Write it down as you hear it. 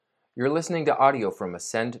You're listening to audio from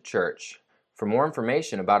Ascend Church. For more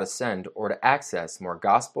information about Ascend or to access more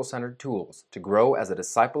gospel-centered tools to grow as a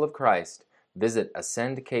disciple of Christ, visit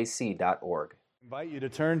ascendkc.org. I invite you to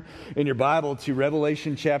turn in your Bible to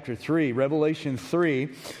Revelation chapter 3. Revelation 3,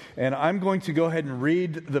 and I'm going to go ahead and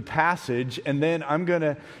read the passage, and then I'm going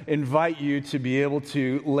to invite you to be able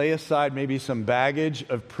to lay aside maybe some baggage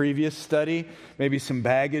of previous study, maybe some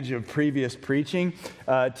baggage of previous preaching,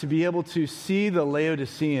 to be able to see the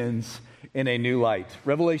Laodiceans in a new light.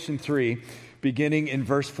 Revelation 3, beginning in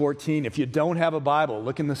verse 14. If you don't have a Bible,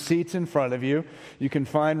 look in the seats in front of you. You can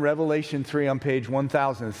find Revelation 3 on page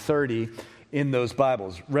 1030 in those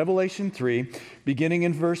Bibles. Revelation 3, beginning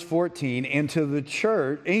in verse 14, and to the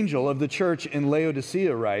church, angel of the church in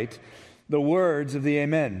Laodicea write, the words of the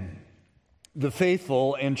Amen, the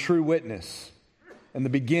faithful and true witness, and the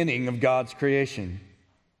beginning of God's creation.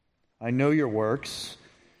 I know your works.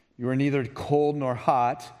 You are neither cold nor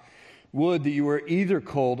hot. Would that you were either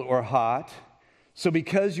cold or hot. So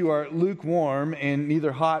because you are lukewarm and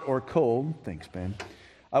neither hot or cold, thanks, Ben,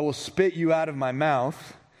 I will spit you out of my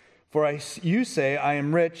mouth. For you say, I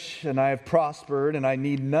am rich, and I have prospered, and I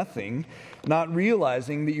need nothing, not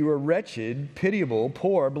realizing that you are wretched, pitiable,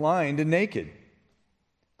 poor, blind, and naked.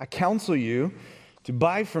 I counsel you to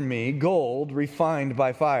buy from me gold refined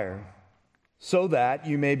by fire, so that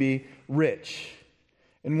you may be rich,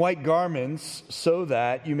 and white garments, so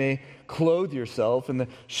that you may clothe yourself, and the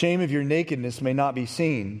shame of your nakedness may not be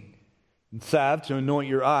seen, and salve to anoint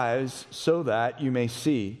your eyes, so that you may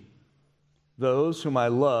see. Those whom I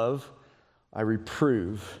love, I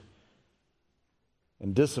reprove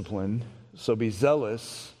and discipline, so be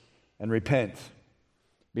zealous and repent.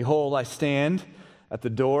 Behold, I stand at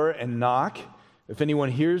the door and knock. If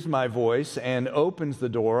anyone hears my voice and opens the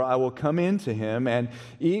door, I will come in to him and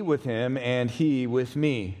eat with him and he with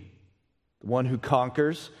me. The one who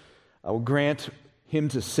conquers, I will grant him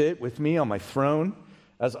to sit with me on my throne,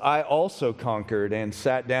 as I also conquered and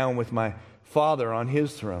sat down with my Father on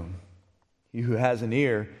his throne. He who has an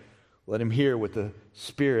ear, let him hear what the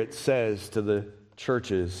Spirit says to the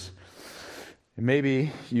churches. And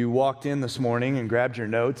maybe you walked in this morning and grabbed your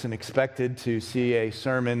notes and expected to see a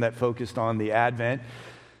sermon that focused on the Advent.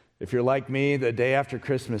 If you're like me, the day after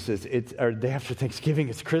Christmas or day after Thanksgiving,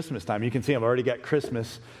 it's Christmas time. You can see I've already got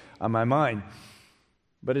Christmas on my mind.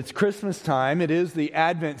 But it's Christmas time. It is the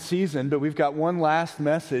Advent season, but we've got one last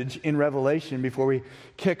message in Revelation before we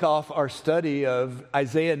kick off our study of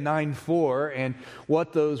Isaiah 9:4 and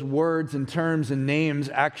what those words and terms and names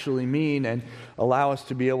actually mean and allow us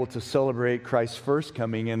to be able to celebrate Christ's first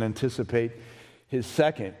coming and anticipate his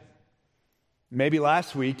second. Maybe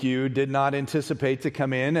last week you did not anticipate to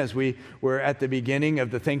come in as we were at the beginning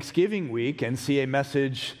of the Thanksgiving week and see a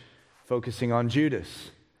message focusing on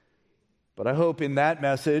Judas. But I hope in that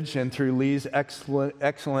message and through Lee's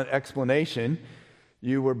excellent explanation,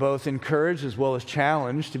 you were both encouraged as well as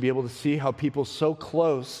challenged to be able to see how people so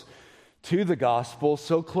close to the gospel,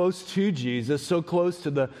 so close to Jesus, so close to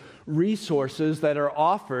the resources that are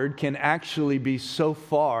offered can actually be so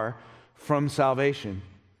far from salvation.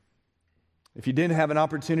 If you didn't have an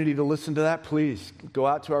opportunity to listen to that, please go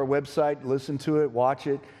out to our website, listen to it, watch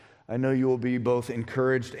it. I know you will be both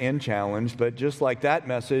encouraged and challenged, but just like that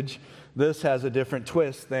message, this has a different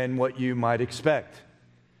twist than what you might expect.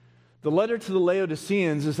 The letter to the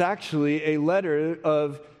Laodiceans is actually a letter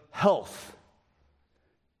of health.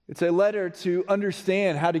 It's a letter to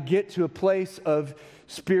understand how to get to a place of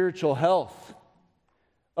spiritual health.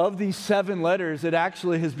 Of these 7 letters, it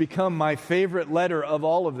actually has become my favorite letter of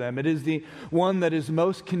all of them. It is the one that has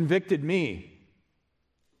most convicted me.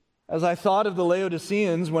 As I thought of the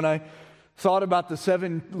Laodiceans, when I thought about the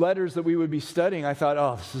 7 letters that we would be studying, I thought,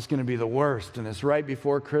 oh, this is going to be the worst, and it's right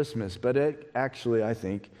before Christmas. But it actually, I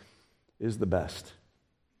think, is the best.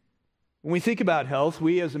 When we think about health,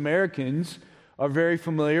 we as Americans are very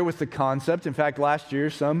familiar with the concept. In fact, last year,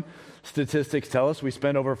 some statistics tell us we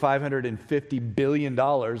spent over $550 billion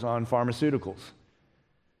on pharmaceuticals.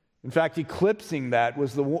 In fact, eclipsing that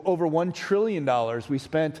was the over $1 trillion we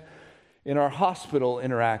spent in our hospital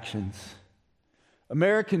interactions.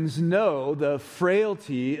 Americans know the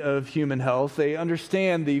frailty of human health. They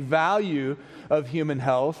understand the value of human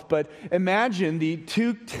health. But imagine the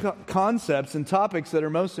 2 concepts and topics that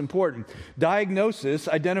are most important. Diagnosis,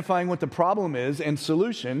 identifying what the problem is, and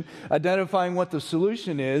solution, identifying what the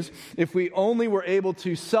solution is, if we only were able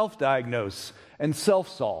to self-diagnose and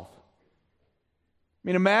self-solve. I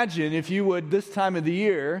mean, imagine if you would, this time of the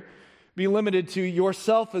year, be limited to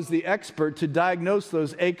yourself as the expert to diagnose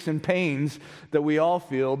those aches and pains that we all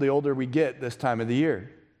feel the older we get this time of the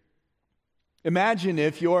year. Imagine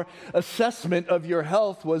if your assessment of your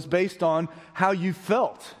health was based on how you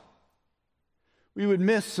felt. We would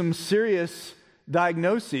miss some serious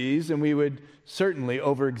diagnoses, and we would certainly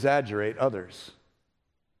over-exaggerate others.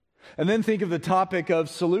 And then think of the topic of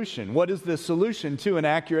solution. What is the solution to an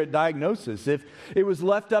accurate diagnosis? If it was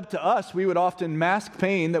left up to us, we would often mask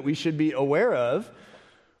pain that we should be aware of,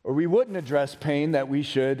 or we wouldn't address pain that we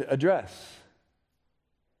should address.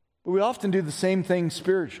 But we often do the same thing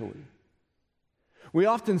spiritually. We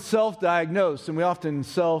often self-diagnose and we often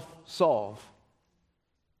self-solve.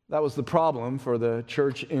 That was the problem for the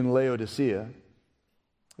church in Laodicea.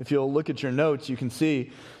 If you'll look at your notes, you can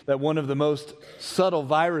see that one of the most subtle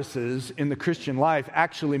viruses in the Christian life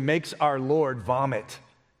actually makes our Lord vomit.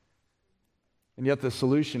 And yet the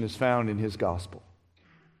solution is found in His gospel.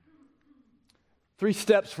 3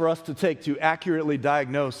 steps for us to take to accurately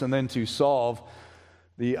diagnose and then to solve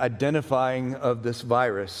the identifying of this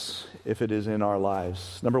virus if it is in our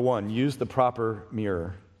lives. Number 1, use the proper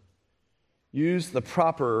mirror. Use the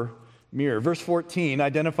proper mirror. Verse 14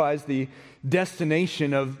 identifies the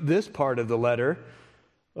destination of this part of the letter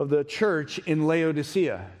of the church in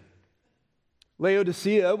Laodicea.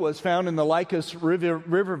 Laodicea was found in the Lycus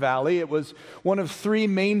River Valley. It was one of 3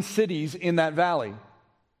 main cities in that valley.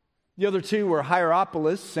 The other 2 were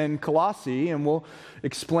Hierapolis and Colossae, and we'll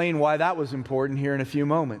explain why that was important here in a few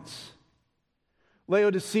moments.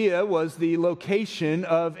 Laodicea was the location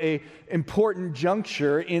of an important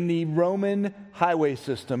juncture in the Roman highway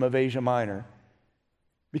system of Asia Minor.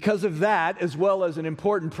 Because of that, as well as an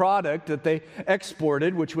important product that they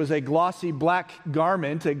exported, which was a glossy black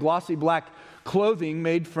garment, a glossy black clothing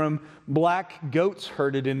made from black goats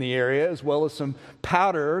herded in the area, as well as some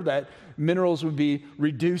powder that minerals would be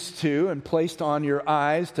reduced to and placed on your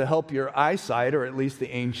eyes to help your eyesight, or at least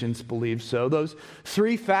the ancients believed so. Those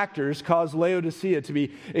 3 factors caused Laodicea to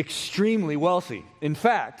be extremely wealthy. In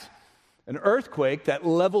fact, an earthquake that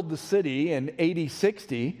leveled the city in AD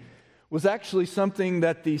 60 was actually something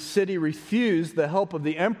that the city refused the help of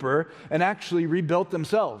the emperor and actually rebuilt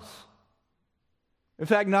themselves. In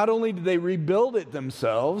fact, not only did they rebuild it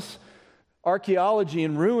themselves, archaeology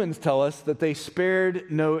and ruins tell us that they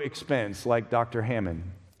spared no expense, like Dr. Hammond.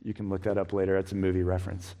 You can look that up later. That's a movie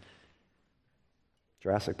reference.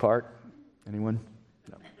 Jurassic Park? Anyone?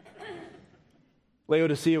 No.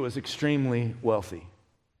 Laodicea was extremely wealthy.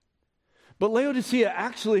 But Laodicea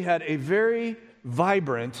actually had a very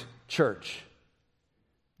vibrant church.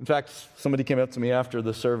 In fact, somebody came up to me after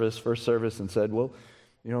the first service, and said, well,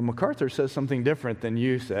 MacArthur says something different than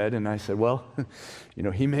you said. And I said, well,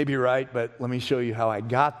 he may be right, but let me show you how I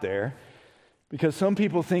got there. Because some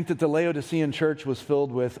people think that the Laodicean church was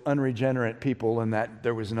filled with unregenerate people and that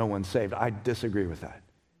there was no one saved. I disagree with that.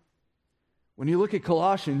 When you look at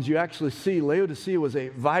Colossians, you actually see Laodicea was a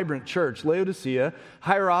vibrant church. Laodicea,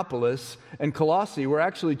 Hierapolis, and Colossae were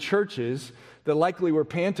actually churches that likely were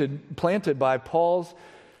planted by Paul's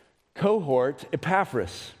cohort,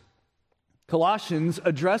 Epaphras. Colossians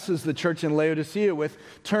addresses the church in Laodicea with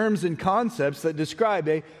terms and concepts that describe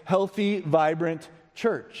a healthy, vibrant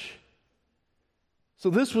church. So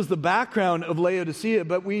this was the background of Laodicea,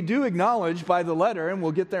 but we do acknowledge by the letter, and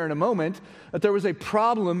we'll get there in a moment, that there was a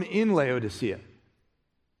problem in Laodicea.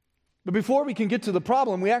 But before we can get to the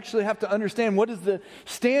problem, we actually have to understand what is the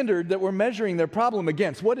standard that we're measuring their problem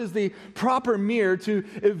against. What is the proper mirror to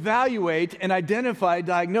evaluate and identify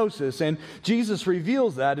diagnosis? And Jesus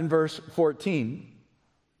reveals that in verse 14.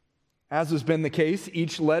 As has been the case,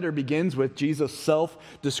 each letter begins with Jesus'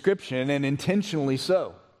 self-description, and intentionally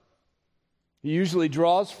so. He usually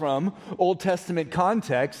draws from Old Testament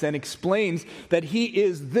context and explains that he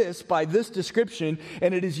is this by this description,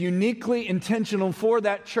 and it is uniquely intentional for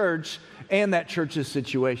that church and that church's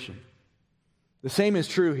situation. The same is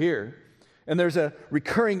true here. And there's a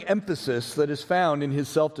recurring emphasis that is found in his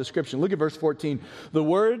self-description. Look at verse 14. The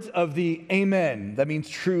words of the Amen, that means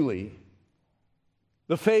truly.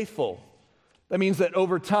 The faithful, that means that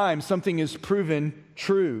over time something is proven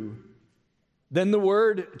true. Then the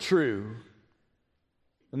word true.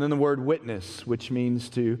 And then the word witness, which means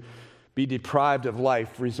to be deprived of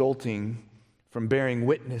life resulting from bearing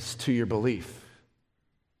witness to your belief.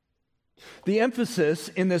 The emphasis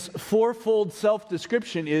in this 4-fold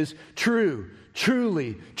self-description is true,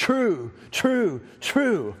 truly, true, true,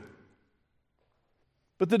 true.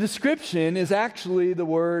 But the description is actually the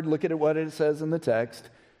word, look at what it says in the text,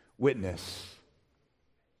 witness.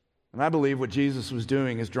 And I believe what Jesus was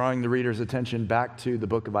doing is drawing the reader's attention back to the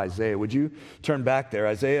book of Isaiah. Would you turn back there?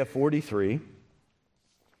 Isaiah 43.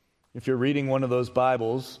 If you're reading one of those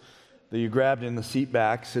Bibles that you grabbed in the seat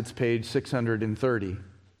backs, it's page 630.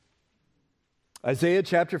 Isaiah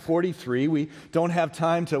chapter 43, we don't have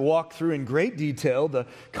time to walk through in great detail the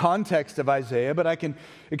context of Isaiah, but I can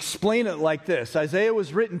explain it like this. Isaiah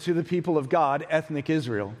was written to the people of God, ethnic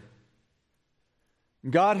Israel.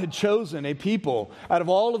 God had chosen a people out of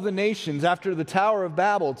all of the nations after the Tower of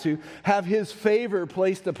Babel to have His favor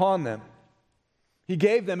placed upon them. He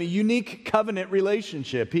gave them a unique covenant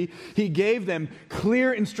relationship. He gave them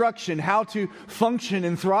clear instruction how to function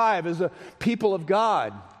and thrive as a people of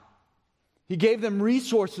God. He gave them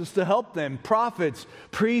resources to help them, prophets,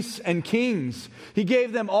 priests, and kings. He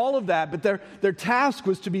gave them all of that, but their task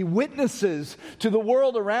was to be witnesses to the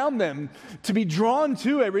world around them, to be drawn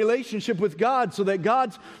to a relationship with God so that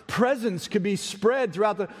God's presence could be spread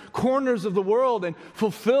throughout the corners of the world and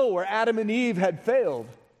fulfill where Adam and Eve had failed.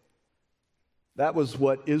 That was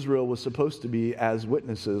what Israel was supposed to be as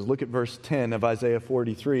witnesses. Look at verse 10 of Isaiah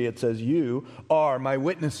 43. It says, "You are my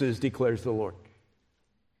witnesses, declares the Lord."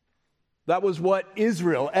 That was what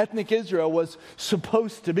Israel, ethnic Israel, was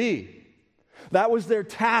supposed to be. That was their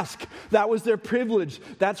task. That was their privilege.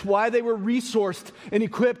 That's why they were resourced and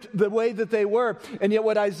equipped the way that they were. And yet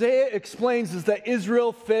what Isaiah explains is that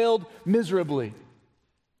Israel failed miserably.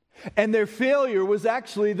 And their failure was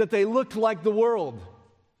actually that they looked like the world.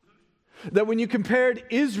 That when you compared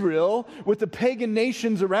Israel with the pagan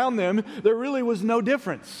nations around them, there really was no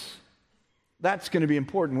difference. That's going to be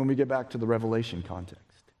important when we get back to the Revelation context.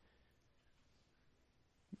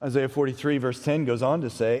 Isaiah 43 verse 10 goes on to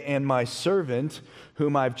say, "And my servant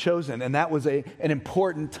whom I've chosen." And that was an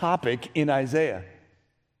important topic in Isaiah.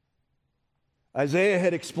 Isaiah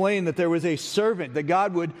had explained that there was a servant that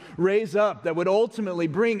God would raise up that would ultimately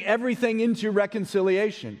bring everything into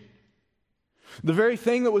reconciliation. The very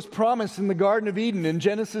thing that was promised in the Garden of Eden in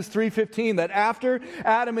Genesis 3:15, that after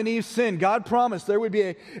Adam and Eve sinned, God promised there would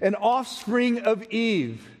be an offspring of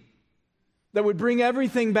Eve that would bring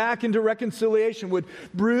everything back into reconciliation, would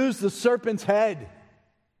bruise the serpent's head.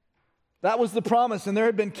 That was the promise, and there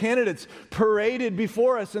had been candidates paraded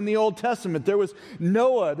before us in the Old Testament. There was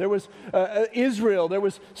Noah, there was Israel, there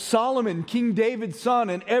was Solomon, King David's son,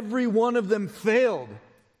 and every one of them failed.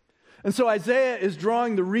 And so Isaiah is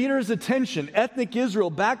drawing the reader's attention, ethnic Israel,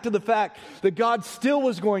 back to the fact that God still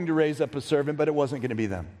was going to raise up a servant, but it wasn't going to be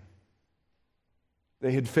them.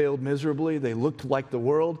 They had failed miserably. They looked like the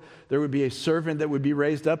world. There would be a servant that would be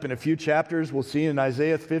raised up. In a few chapters, we'll see in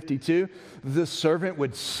Isaiah 52, this servant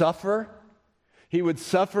would suffer. He would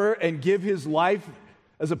suffer and give his life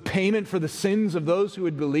as a payment for the sins of those who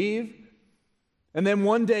would believe. And then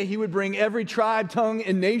one day he would bring every tribe, tongue,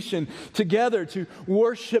 and nation together to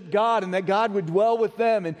worship God, and that God would dwell with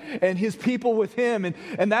them and his people with him.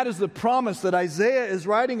 And that is the promise that Isaiah is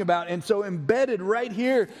writing about. And so embedded right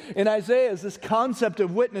here in Isaiah is this concept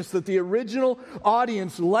of witness that the original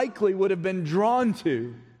audience likely would have been drawn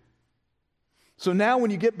to. So now when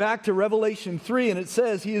you get back to Revelation 3 and it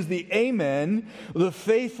says he is the Amen, the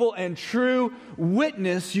faithful and true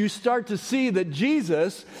witness, you start to see that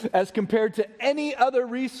Jesus, as compared to any other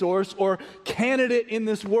resource or candidate in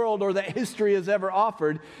this world or that history has ever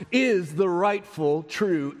offered, is the rightful,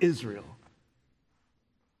 true Israel.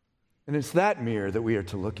 And it's that mirror that we are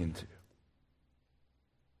to look into.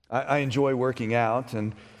 I enjoy working out,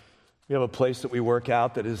 and we have a place that we work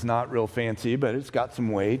out that is not real fancy, but it's got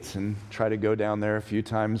some weights, and try to go down there a few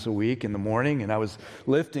times a week in the morning. And I was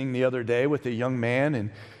lifting the other day with a young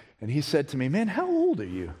man, and he said to me, "Man, how old are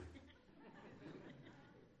you?"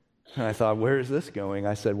 And I thought, where is this going?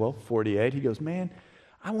 I said, "Well, 48. He goes, "Man,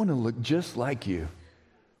 I want to look just like you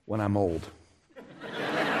when I'm old."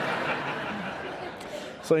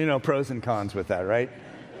 So, pros and cons with that, right?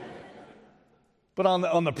 But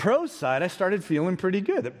on the pro side, I started feeling pretty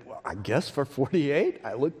good. Well, I guess for 48,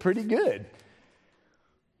 I look pretty good.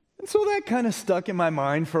 And so that kind of stuck in my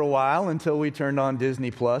mind for a while until we turned on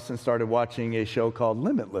Disney Plus and started watching a show called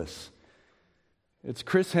Limitless. It's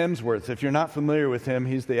Chris Hemsworth. If you're not familiar with him,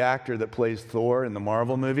 he's the actor that plays Thor in the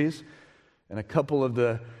Marvel movies. And a couple of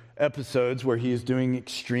the episodes where he's doing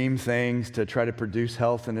extreme things to try to produce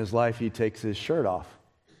health in his life, he takes his shirt off.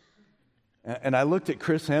 And I looked at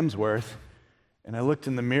Chris Hemsworth, and I looked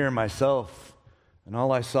in the mirror myself, and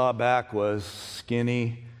all I saw back was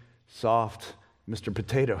skinny, soft Mr.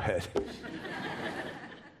 Potato Head.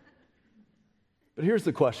 But here's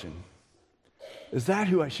the question. Is that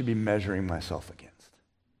who I should be measuring myself against?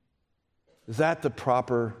 Is that the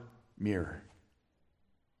proper mirror?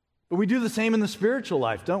 But we do the same in the spiritual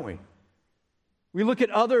life, don't we? We look at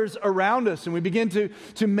others around us, and we begin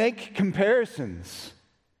to make comparisons.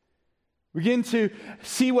 We begin to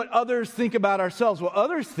see what others think about ourselves. Well,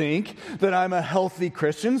 others think that I'm a healthy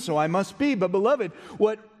Christian, so I must be. But beloved,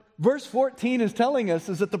 what verse 14 is telling us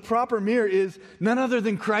is that the proper mirror is none other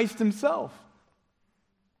than Christ himself.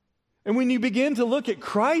 And when you begin to look at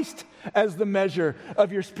Christ as the measure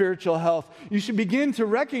of your spiritual health, you should begin to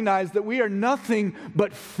recognize that we are nothing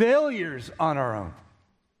but failures on our own.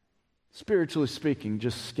 Spiritually speaking,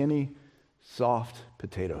 just skinny, soft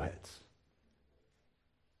potato heads.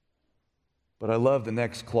 But I love the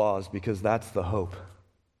next clause because that's the hope.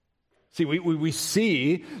 See, we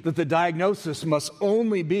see that the diagnosis must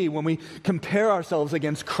only be when we compare ourselves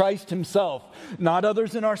against Christ himself, not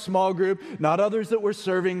others in our small group, not others that we're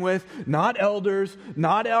serving with, not elders,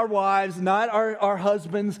 not our wives, not our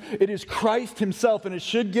husbands. It is Christ himself, and it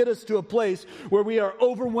should get us to a place where we are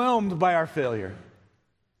overwhelmed by our failure.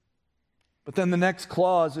 But then the next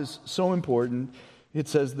clause is so important. It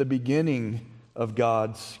says the beginning of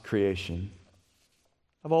God's creation.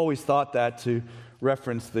 I've always thought that to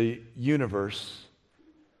reference the universe.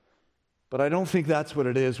 But I don't think that's what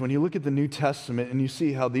it is. When you look at the New Testament and you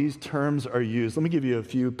see how these terms are used, let me give you a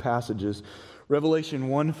few passages. Revelation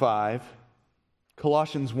 1:5,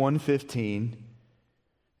 Colossians 1:15,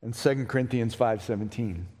 and 2 Corinthians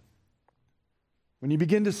 5:17. When you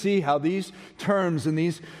begin to see how these terms and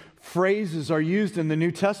these phrases are used in the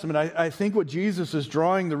New Testament, I think what Jesus is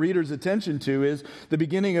drawing the reader's attention to is the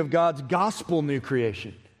beginning of God's gospel new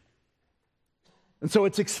creation. And so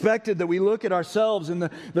it's expected that we look at ourselves in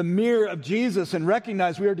the mirror of Jesus and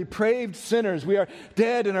recognize we are depraved sinners. We are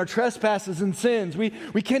dead in our trespasses and sins. We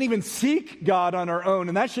can't even seek God on our own.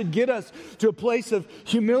 And that should get us to a place of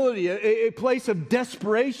humility, a place of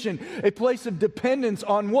desperation, a place of dependence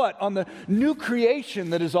on what? On the new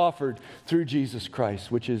creation that is offered through Jesus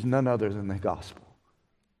Christ, which is none other than the gospel.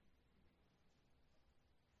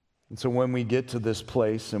 And so when we get to this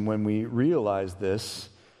place and when we realize this,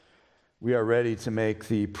 we are ready to make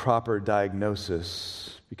the proper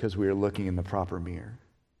diagnosis because we are looking in the proper mirror.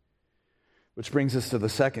 Which brings us to the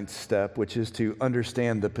second step, which is to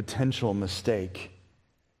understand the potential mistake.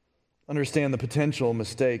 Understand the potential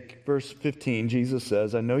mistake. Verse 15, Jesus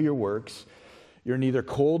says, I know your works. You're neither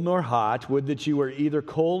cold nor hot. Would that you were either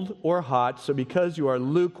cold or hot. So because you are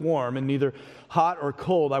lukewarm and neither hot or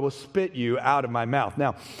cold, I will spit you out of my mouth.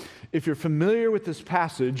 Now, if you're familiar with this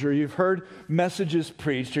passage, or you've heard messages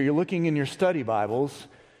preached, or you're looking in your study Bibles,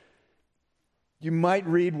 you might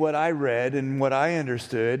read what I read and what I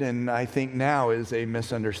understood, and I think now is a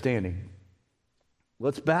misunderstanding.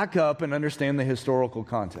 Let's back up and understand the historical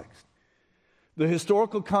context. The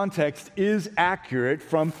historical context is accurate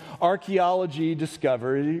from archaeology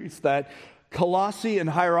discoveries that Colossae and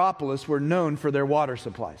Hierapolis were known for their water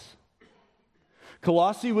supplies.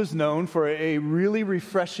 Colossae was known for a really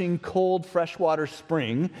refreshing, cold, freshwater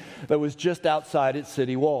spring that was just outside its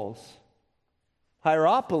city walls.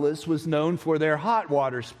 Hierapolis was known for their hot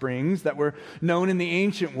water springs that were known in the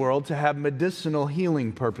ancient world to have medicinal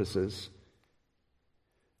healing purposes.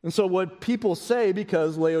 And so what people say,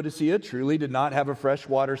 because Laodicea truly did not have a fresh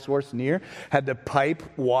water source near, had to pipe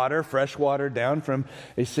water, fresh water, down from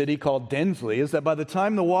a city called Densley, is that by the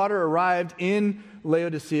time the water arrived in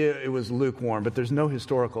Laodicea, it was lukewarm, but there's no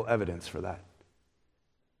historical evidence for that.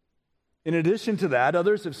 In addition to that,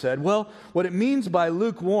 others have said, well, what it means by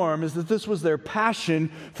lukewarm is that this was their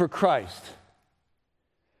passion for Christ.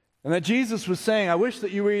 And that Jesus was saying, I wish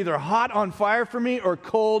that you were either hot on fire for me or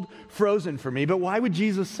cold frozen for me. But why would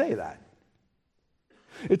Jesus say that?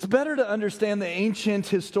 It's better to understand the ancient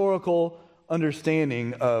historical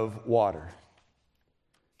understanding of water.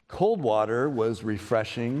 Cold water was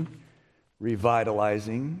refreshing,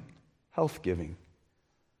 revitalizing, health-giving.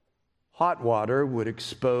 Hot water would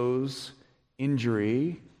expose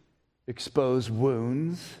injury, expose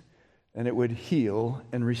wounds, and it would heal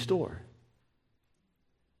and restore.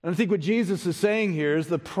 And I think what Jesus is saying here is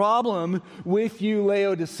the problem with you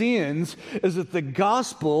Laodiceans is that the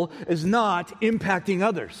gospel is not impacting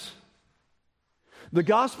others. The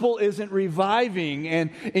gospel isn't reviving and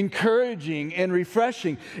encouraging and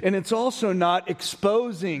refreshing, and it's also not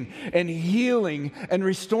exposing and healing and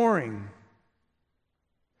restoring.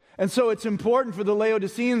 And so it's important for the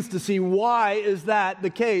Laodiceans to see, why is that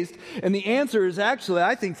the case? And the answer is actually,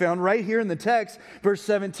 I think, found right here in the text, verse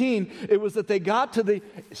 17. It was that they got to the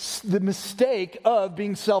mistake of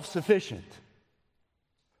being self-sufficient.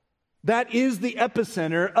 That is the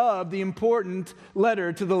epicenter of the important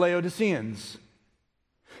letter to the Laodiceans.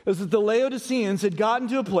 Is that the Laodiceans had gotten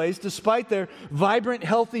to a place, despite their vibrant,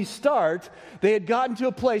 healthy start, they had gotten to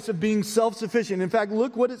a place of being self-sufficient. In fact,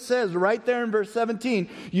 look what it says right there in verse 17.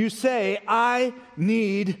 You say, I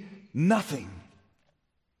need nothing.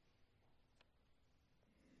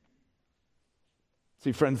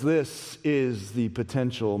 See, friends, this is the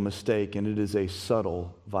potential mistake, and it is a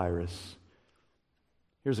subtle virus.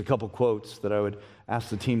 Here's a couple quotes that I would ask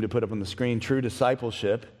the team to put up on the screen. True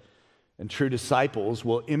discipleship and true disciples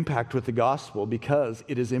will impact with the gospel because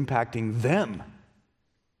it is impacting them,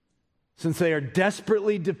 since they are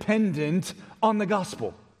desperately dependent on the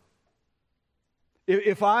gospel.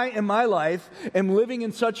 If I, in my life, am living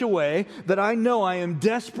in such a way that I know I am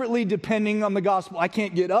desperately depending on the gospel, I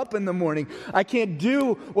can't get up in the morning, I can't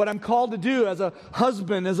do what I'm called to do as a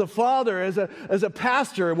husband, as a father, as a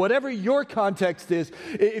pastor, whatever your context is,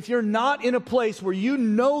 if you're not in a place where you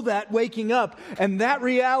know that waking up and that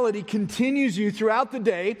reality continues you throughout the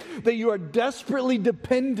day, that you are desperately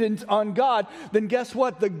dependent on God, then guess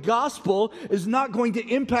what? The gospel is not going to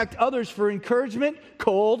impact others for encouragement,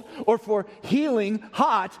 cold, or for healing,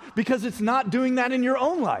 hot, because it's not doing that in your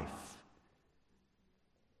own life.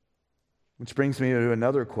 Which brings me to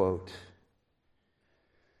another quote.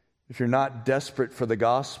 If you're not desperate for the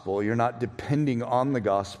gospel, you're not depending on the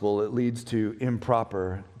gospel, it leads to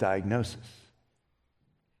improper diagnosis.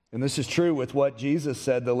 And this is true with what Jesus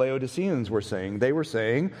said the Laodiceans were saying. They were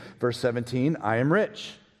saying, verse 17, I am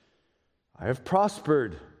rich, I have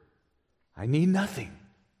prospered, I need nothing.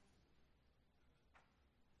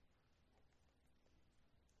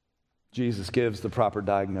 Jesus gives the proper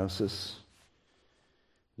diagnosis.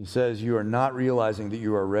 He says, you are not realizing that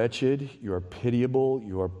you are wretched, you are pitiable,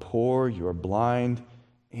 you are poor, you are blind,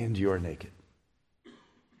 and you are naked.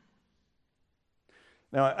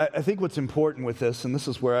 Now, I think what's important with this, and this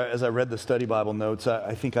is where, as I read the study Bible notes,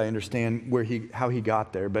 I think I understand how he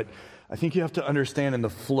got there, but I think you have to understand in the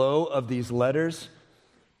flow of these letters,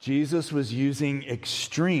 Jesus was using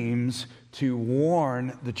extremes to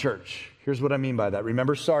warn the church. Here's what I mean by that.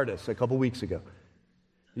 Remember Sardis a couple weeks ago.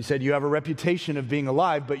 He said, you have a reputation of being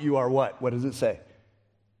alive, but you are what? What does it say?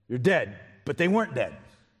 You're dead, but they weren't dead.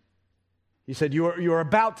 He said, you are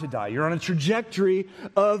about to die. You're on a trajectory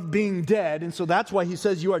of being dead, and so that's why he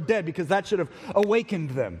says you are dead, because that should have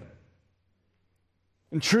awakened them.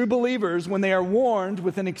 And true believers, when they are warned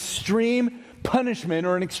with an extreme punishment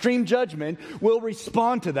or an extreme judgment, will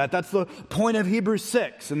respond to that. That's the point of Hebrews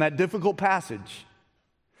 6 in that difficult passage.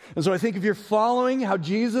 And so I think if you're following how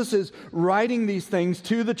Jesus is writing these things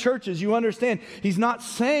to the churches, you understand he's not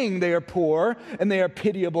saying they are poor and they are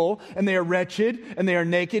pitiable and they are wretched and they are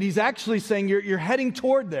naked. He's actually saying you're heading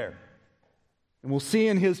toward there. And we'll see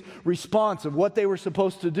in his response of what they were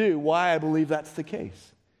supposed to do why I believe that's the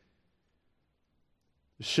case.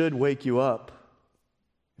 It should wake you up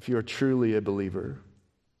if you are truly a believer.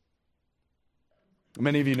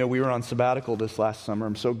 Many of you know we were on sabbatical this last summer.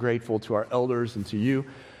 I'm so grateful to our elders and to you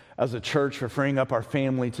as a church for freeing up our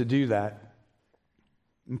family to do that.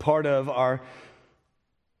 And part of our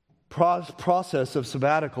process of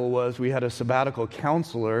sabbatical was we had a sabbatical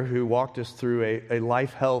counselor who walked us through a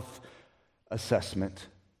life health assessment.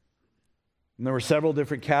 And there were several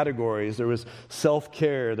different categories. There was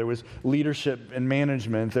self-care, there was leadership and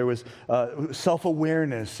management, there was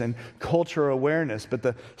self-awareness and cultural awareness. But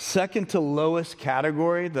the second to lowest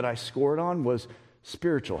category that I scored on was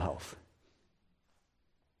spiritual health.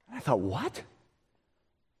 And I thought, what?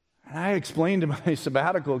 And I explained to my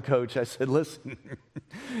sabbatical coach, I said, listen,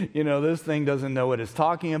 this thing doesn't know what it's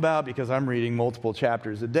talking about because I'm reading multiple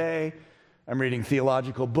chapters a day. I'm reading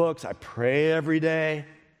theological books. I pray every day.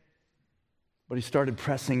 But he started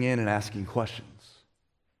pressing in and asking questions.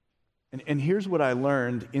 And here's what I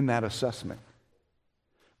learned in that assessment.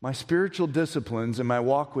 My spiritual disciplines and my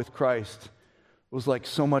walk with Christ was like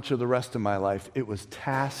so much of the rest of my life. It was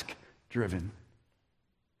task-driven.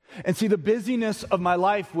 And see, the busyness of my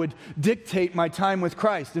life would dictate my time with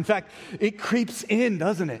Christ. In fact, it creeps in,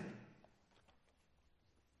 doesn't it?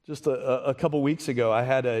 Just a couple weeks ago, I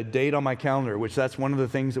had a date on my calendar, which that's one of the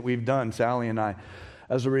things that we've done, Sally and I.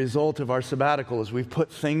 As a result of our sabbatical, is we've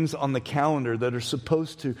put things on the calendar that are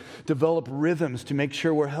supposed to develop rhythms to make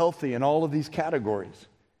sure we're healthy in all of these categories.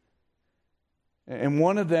 And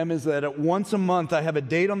one of them is that once a month I have a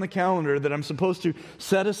date on the calendar that I'm supposed to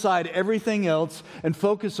set aside everything else and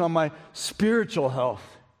focus on my spiritual health.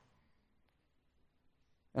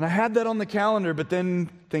 And I had that on the calendar, but then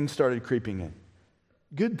things started creeping in.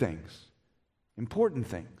 Good things, important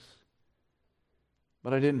things.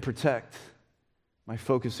 But I didn't protect my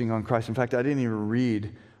focusing on Christ. In fact, I didn't even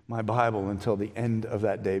read my Bible until the end of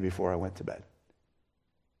that day before I went to bed.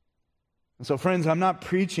 And so, friends, I'm not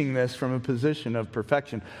preaching this from a position of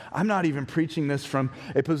perfection. I'm not even preaching this from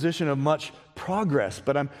a position of much progress,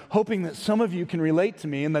 but I'm hoping that some of you can relate to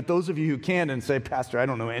me and that those of you who can and say, Pastor, I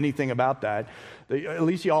don't know anything about that, at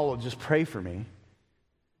least y'all will just pray for me.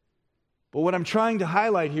 But what I'm trying to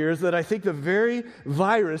highlight here is that I think the very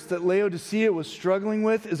virus that Laodicea was struggling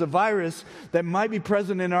with is a virus that might be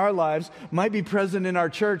present in our lives, might be present in our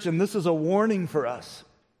church, and this is a warning for us.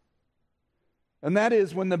 And that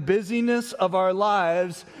is when the busyness of our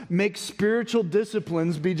lives makes spiritual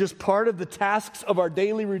disciplines be just part of the tasks of our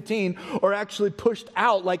daily routine or actually pushed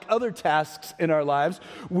out like other tasks in our lives,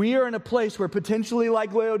 we are in a place where potentially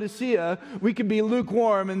like Laodicea, we could be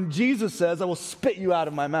lukewarm, and Jesus says, I will spit you out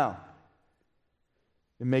of my mouth.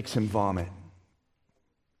 It makes him vomit.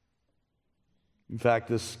 In fact,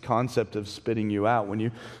 this concept of spitting you out, when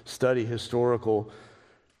you study historical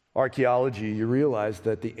archaeology, you realize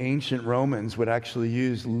that the ancient Romans would actually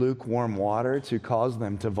use lukewarm water to cause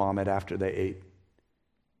them to vomit after they ate.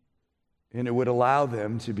 And it would allow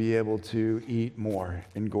them to be able to eat more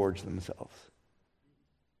and gorge themselves.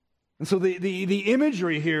 And so the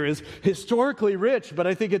imagery here is historically rich, but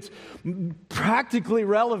I think it's practically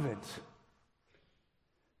relevant.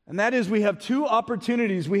 And that is, we have two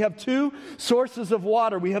opportunities. We have two sources of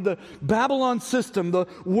water. We have the Babylon system, the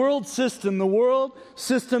world system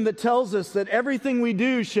that tells us that everything we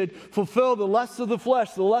do should fulfill the lust of the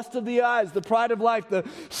flesh, the lust of the eyes, the pride of life, the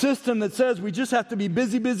system that says we just have to be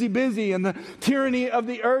busy, busy, busy, and the tyranny of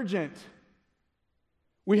the urgent.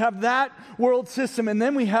 We have that world system, and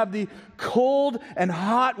then we have the cold and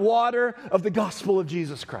hot water of the gospel of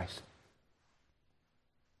Jesus Christ.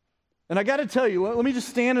 And I got to tell you, let me just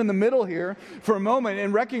stand in the middle here for a moment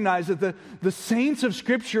and recognize that the saints of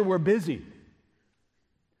Scripture were busy.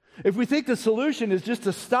 If we think the solution is just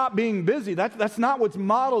to stop being busy, that's not what's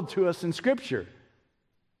modeled to us in Scripture.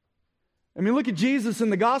 I mean, look at Jesus in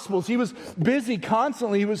the Gospels. He was busy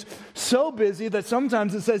constantly. He was so busy that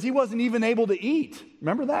sometimes it says he wasn't even able to eat.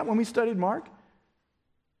 Remember that when we studied Mark?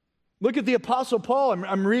 Look at the Apostle Paul.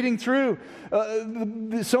 I'm reading through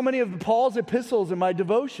so many of Paul's epistles in my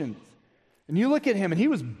devotions. And you look at him, and he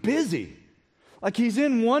was busy. Like he's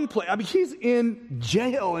in one place. I mean, he's in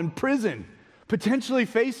jail, in prison, potentially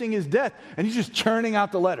facing his death. And he's just churning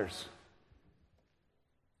out the letters.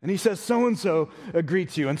 And he says, so-and-so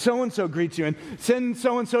greets you, and so-and-so greets you, and send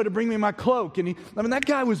so-and-so to bring me my cloak. And that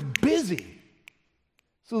guy was busy.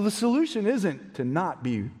 So the solution isn't to not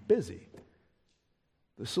be busy.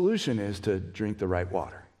 The solution is to drink the right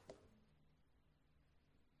water.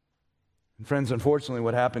 And friends, unfortunately,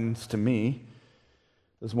 what happens to me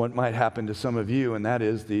is what might happen to some of you, and that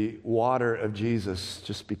is the water of Jesus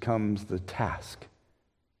just becomes the task.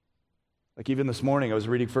 Like even this morning, I was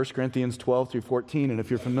reading 1 Corinthians 12 through 14, and if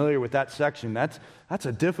you're familiar with that section, that's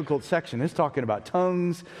a difficult section. It's talking about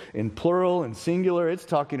tongues in plural and singular. It's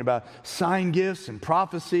talking about sign gifts and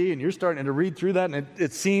prophecy, and you're starting to read through that, and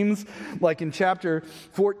it seems like in chapter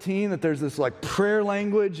 14 that there's this like prayer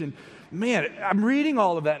language, and man, I'm reading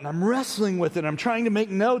all of that, and I'm wrestling with it. I'm trying to make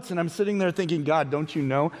notes, and I'm sitting there thinking, God, don't you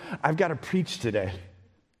know I've got to preach today?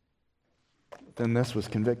 Then this was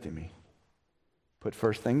convicting me. Put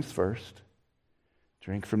first things first.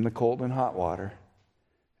 Drink from the cold and hot water.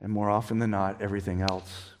 And more often than not, everything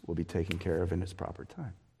else will be taken care of in its proper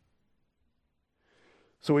time.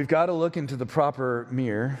 So we've got to look into the proper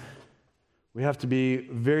mirror. We have to be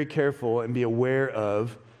very careful and be aware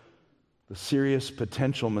of the serious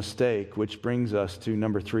potential mistake, which brings us to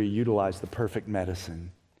number 3, utilize the perfect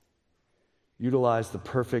medicine. Utilize the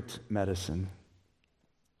perfect medicine.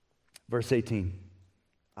 Verse 18,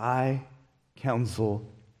 I counsel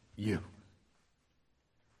you.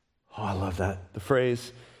 Oh, I love that. The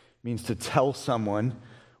phrase means to tell someone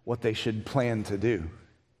what they should plan to do.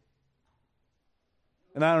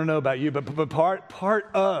 And I don't know about you, but part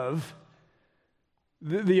of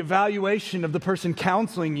the evaluation of the person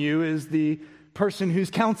counseling you is the person who's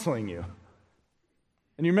counseling you.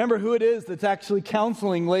 And you remember who it is that's actually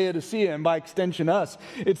counseling Laodicea, and by extension us.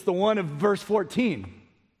 It's the one of verse 14.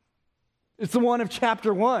 It's the one of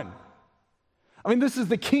chapter 1. I mean, this is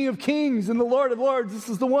the King of Kings and the Lord of Lords. This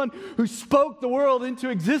is the one who spoke the world into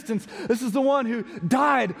existence. This is the one who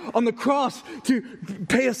died on the cross to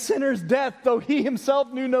pay a sinner's death, though he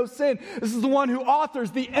himself knew no sin. This is the one who authors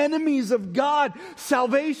the enemies of God,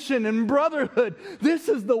 salvation and brotherhood. This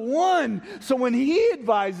is the one. So when he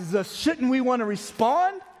advises us, shouldn't we want to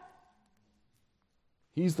respond?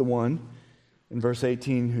 He's the one in verse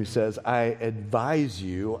 18 who says, I advise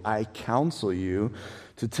you, I counsel you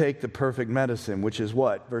to take the perfect medicine, which is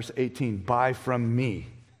what? Verse 18, buy from me.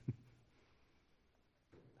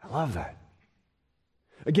 I love that.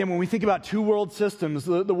 Again, when we think about two world systems,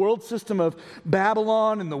 the world system of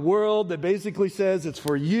Babylon and the world that basically says it's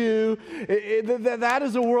for you, that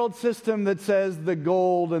is a world system that says the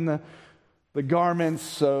gold and the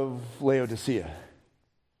garments of Laodicea.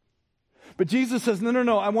 But Jesus says,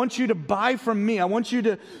 no, I want you to buy from me. I want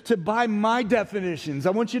you to buy my definitions. I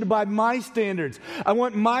want you to buy my standards. I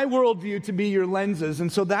want my worldview to be your lenses.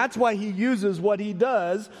 And so that's why he uses what he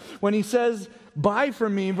does when he says, buy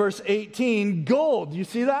from me, verse 18, gold. You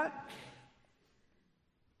see that?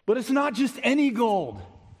 But it's not just any gold.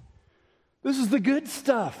 This is the good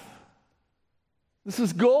stuff. This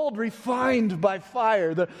is gold refined by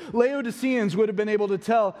fire. The Laodiceans would have been able to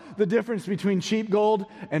tell the difference between cheap gold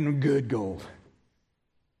and good gold.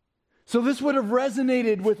 So this would have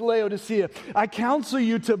resonated with Laodicea. I counsel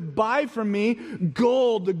you to buy from me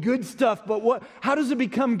gold, the good stuff. But how does it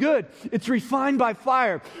become good? It's refined by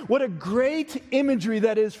fire. What a great imagery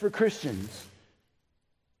that is for Christians.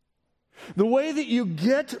 The way that you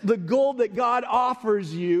get the gold that God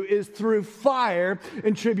offers you is through fire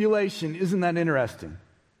and tribulation. Isn't that interesting?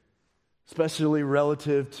 Especially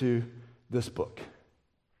relative to this book.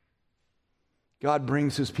 God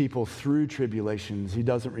brings his people through tribulations. He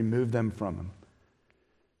doesn't remove them from them.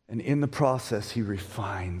 And in the process, he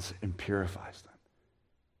refines and purifies them.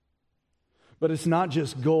 But it's not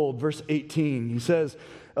just gold. Verse 18, he says,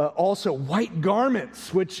 also white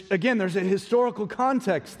garments, which, again, there's a historical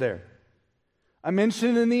context there. I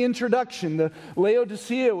mentioned in the introduction, the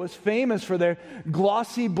Laodicea was famous for their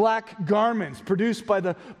glossy black garments produced by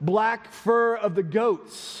the black fur of the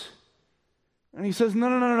goats. And he says,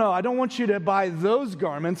 no, I don't want you to buy those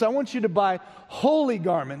garments. I want you to buy holy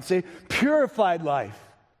garments, a purified life.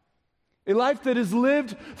 A life that is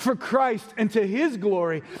lived for Christ and to his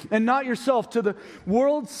glory, and not yourself, to the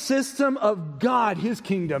world system of God, his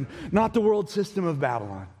kingdom, not the world system of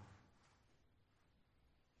Babylon.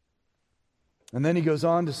 And then he goes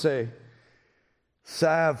on to say,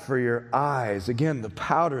 salve for your eyes. Again, the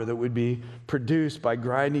powder that would be produced by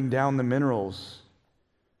grinding down the minerals.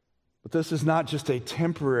 But this is not just a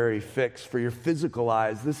temporary fix for your physical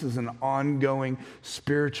eyes. This is an ongoing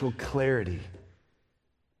spiritual clarity.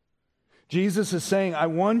 Jesus is saying, I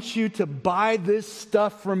want you to buy this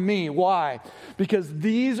stuff from me. Why? Because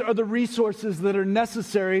these are the resources that are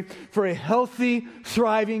necessary for a healthy,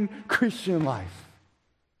 thriving Christian life.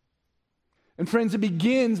 And friends, it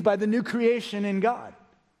begins by the new creation in God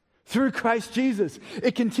through Christ Jesus.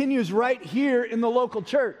 It continues right here in the local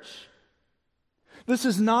church. This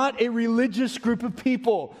is not a religious group of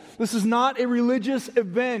people. This is not a religious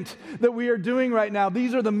event that we are doing right now.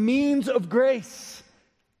 These are the means of grace.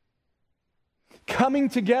 Coming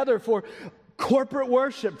together for corporate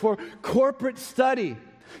worship, for corporate study.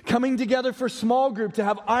 Coming together for small group, to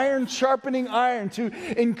have iron sharpening iron, to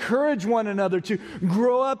encourage one another, to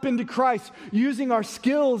grow up into Christ, using our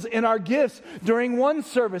skills and our gifts during one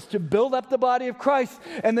service to build up the body of Christ,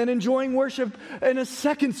 and then enjoying worship in a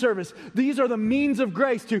second service. These are the means of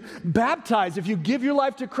grace. To baptize, if you give your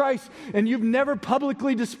life to Christ and you've never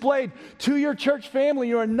publicly displayed to your church family,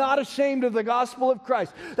 you are not ashamed of the gospel of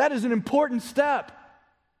Christ. That is an important step.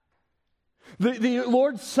 The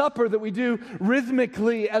Lord's Supper that we do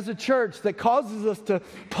rhythmically as a church that causes us to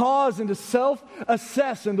pause and to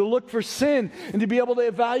self-assess and to look for sin and to be able to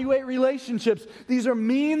evaluate relationships. These are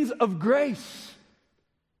means of grace.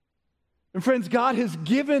 And friends, God has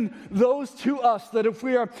given those to us that if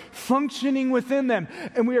we are functioning within them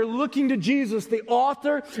and we are looking to Jesus, the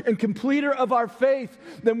author and completer of our faith,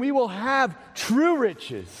 then we will have true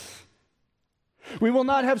riches. We will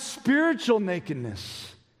not have spiritual nakedness.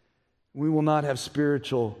 We will not have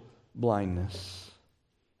spiritual blindness.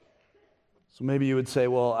 So maybe you would say,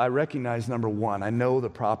 well, I recognize number one, I know the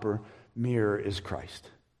proper mirror is Christ.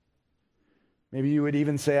 Maybe you would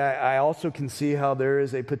even say, I also can see how there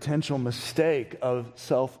is a potential mistake of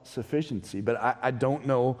self-sufficiency, but I don't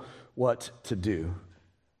know what to do.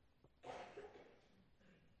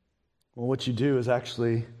 Well, what you do is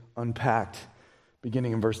actually unpacked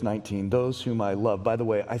beginning in verse 19. Those whom I love. By the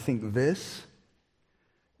way, I think this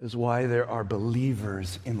is why there are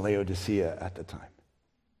believers in Laodicea at the time.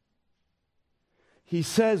 He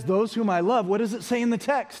says, those whom I love. What does it say in the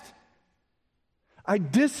text? I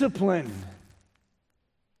discipline.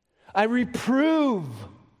 I reprove.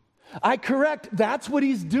 I correct. That's what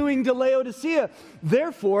he's doing to Laodicea.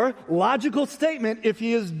 Therefore, logical statement, if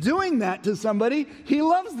he is doing that to somebody, he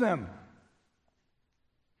loves them.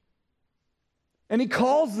 And he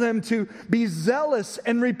calls them to be zealous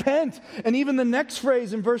and repent. And even the next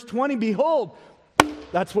phrase in verse 20, behold,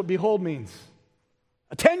 that's what behold means.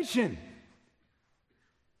 Attention!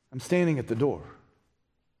 I'm standing at the door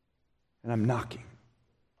and I'm knocking.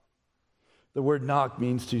 The word knock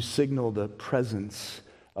means to signal the presence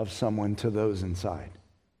of someone to those inside.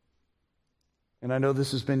 And I know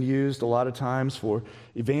this has been used a lot of times for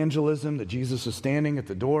evangelism, that Jesus is standing at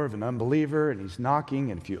the door of an unbeliever and he's knocking,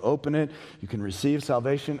 and if you open it, you can receive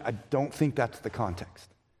salvation. I don't think that's the context.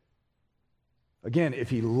 Again, if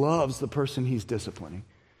he loves the person he's disciplining,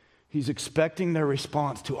 he's expecting their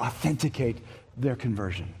response to authenticate their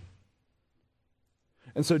conversion.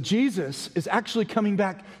 And so Jesus is actually coming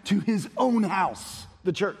back to his own house,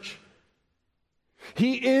 the church.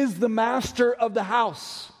 He is the master of the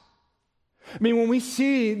house. I mean, when we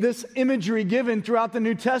see this imagery given throughout the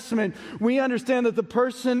New Testament, we understand that the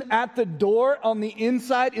person at the door on the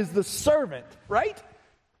inside is the servant, right?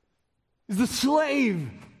 He's the slave.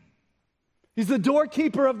 He's the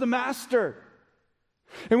doorkeeper of the master.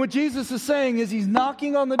 And what Jesus is saying is he's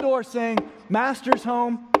knocking on the door saying, "Master's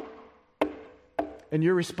home," and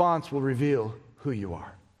your response will reveal who you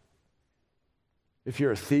are. If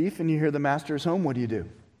you're a thief and you hear the master's home, what do?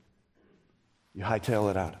 You hightail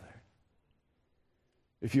it out of there.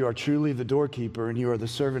 If you are truly the doorkeeper and you are the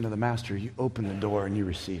servant of the master, you open the door and you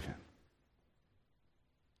receive him.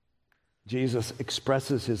 Jesus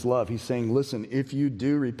expresses his love. He's saying, listen, if you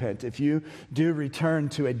do repent, if you do return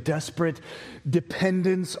to a desperate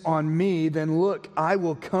dependence on me, then look, I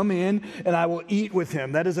will come in and I will eat with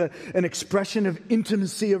him. That is an expression of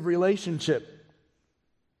intimacy of relationship.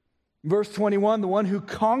 Verse 21, the one who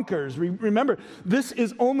conquers. Remember, this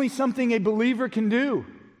is only something a believer can do.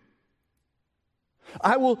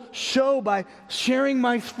 I will show by sharing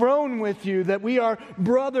my throne with you that we are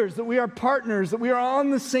brothers, that we are partners, that we are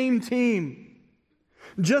on the same team.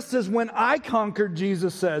 Just as when I conquered,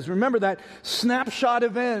 Jesus says. Remember that snapshot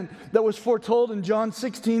event that was foretold in John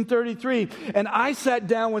 16:33. And I sat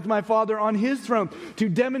down with my Father on his throne to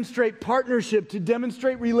demonstrate partnership, to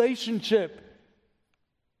demonstrate relationship.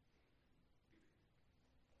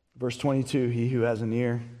 Verse 22, he who has an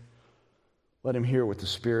ear, let him hear what the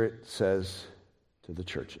Spirit says to the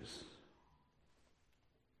churches.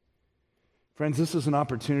 Friends, this is an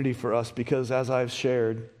opportunity for us because, as I've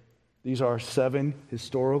shared, these are 7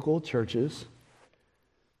 historical churches.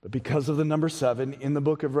 But because of the number 7 in the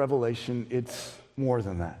book of Revelation, it's more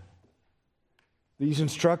than that. These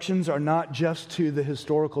instructions are not just to the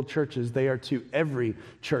historical churches, they are to every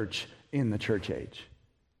church in the church age.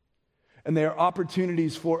 And they are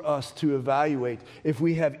opportunities for us to evaluate if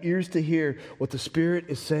we have ears to hear what the Spirit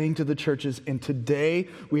is saying to the churches. And today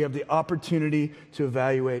we have the opportunity to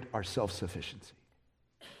evaluate our self-sufficiency.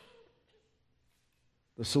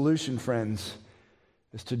 The solution, friends,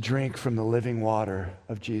 is to drink from the living water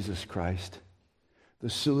of Jesus Christ. The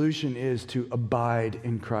solution is to abide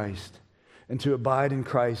in Christ. And to abide in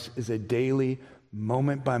Christ is a daily,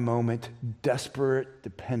 moment-by-moment, desperate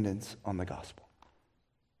dependence on the gospel.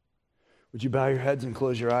 Would you bow your heads and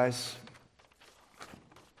close your eyes?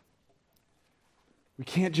 We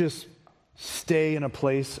can't just stay in a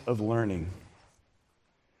place of learning.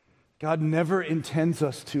 God never intends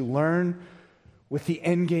us to learn with the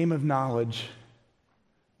end game of knowledge.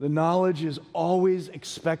 The knowledge is always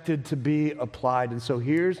expected to be applied. And so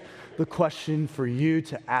here's the question for you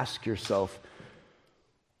to ask yourself.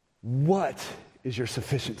 What is your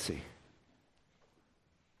sufficiency?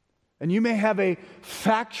 And you may have a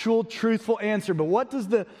factual, truthful answer, but what does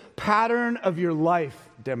the pattern of your life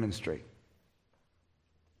demonstrate?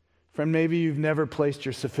 Friend, maybe you've never placed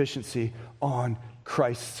your sufficiency on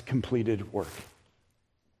Christ's completed work.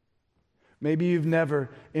 Maybe you've never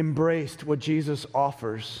embraced what Jesus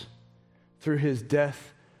offers through his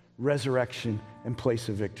death, resurrection, and place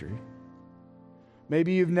of victory.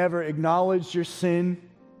 Maybe you've never acknowledged your sin,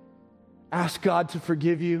 asked God to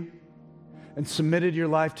forgive you, and submitted your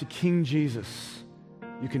life to King Jesus.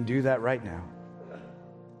 You can do that right now.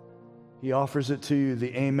 He offers it to you.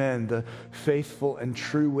 The Amen, the faithful and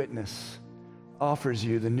true witness, offers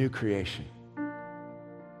you the new creation.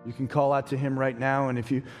 You can call out to him right now, and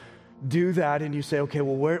if you do that and you say, okay,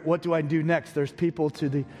 well, what do I do next? There's people to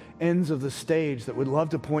the ends of the stage that would love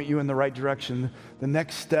to point you in the right direction. The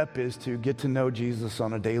next step is to get to know Jesus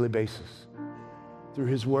on a daily basis. Through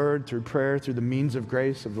his word, through prayer, through the means of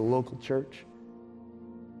grace of the local church.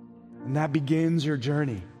 And that begins your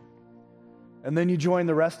journey. And then you join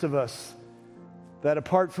the rest of us that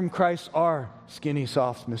apart from Christ are skinny,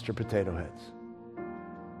 soft Mr. Potato Heads.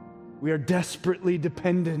 We are desperately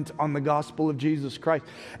dependent on the gospel of Jesus Christ.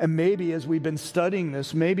 And maybe as we've been studying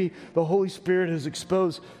this, maybe the Holy Spirit has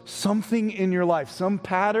exposed something in your life, some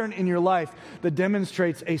pattern in your life that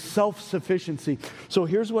demonstrates a self-sufficiency. So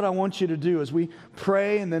here's what I want you to do as we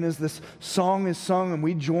pray, and then as this song is sung and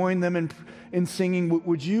we join them in singing,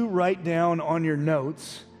 would you write down on your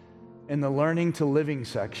notes in the Learning to Living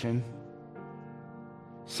section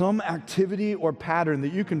Some activity or pattern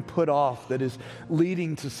that you can put off that is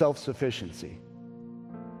leading to self-sufficiency.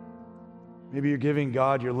 Maybe you're giving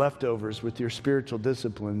God your leftovers with your spiritual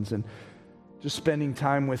disciplines and just spending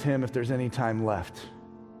time with Him if there's any time left.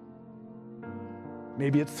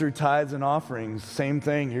 Maybe it's through tithes and offerings. Same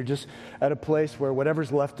thing. You're just at a place where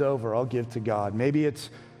whatever's left over, I'll give to God. Maybe it's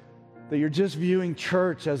that you're just viewing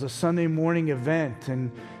church as a Sunday morning event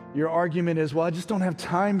and your argument is, well, I just don't have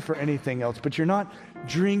time for anything else. But you're not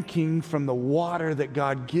drinking from the water that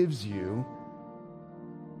God gives you.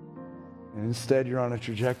 And instead, you're on a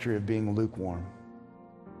trajectory of being lukewarm.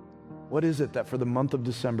 What is it that for the month of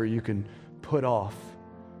December you can put off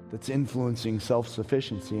that's influencing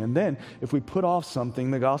self-sufficiency? And then, if we put off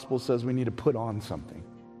something, the gospel says we need to put on something.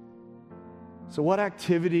 So what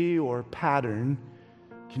activity or pattern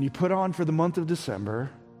can you put on for the month of December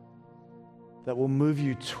that will move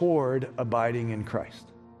you toward abiding in Christ?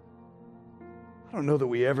 I don't know that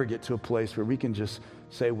we ever get to a place where we can just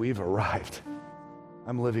say we've arrived.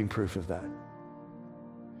 I'm living proof of that.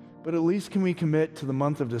 But at least can we commit to the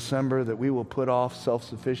month of December that we will put off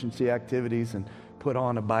self-sufficiency activities and put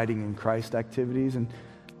on abiding in Christ activities and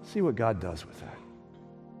see what God does with that.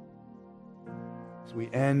 As we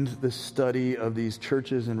end the study of these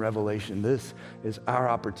churches in Revelation, this is our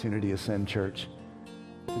opportunity, Ascend Church,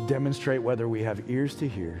 to demonstrate whether we have ears to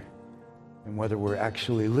hear and whether we're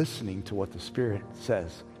actually listening to what the Spirit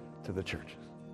says to the churches.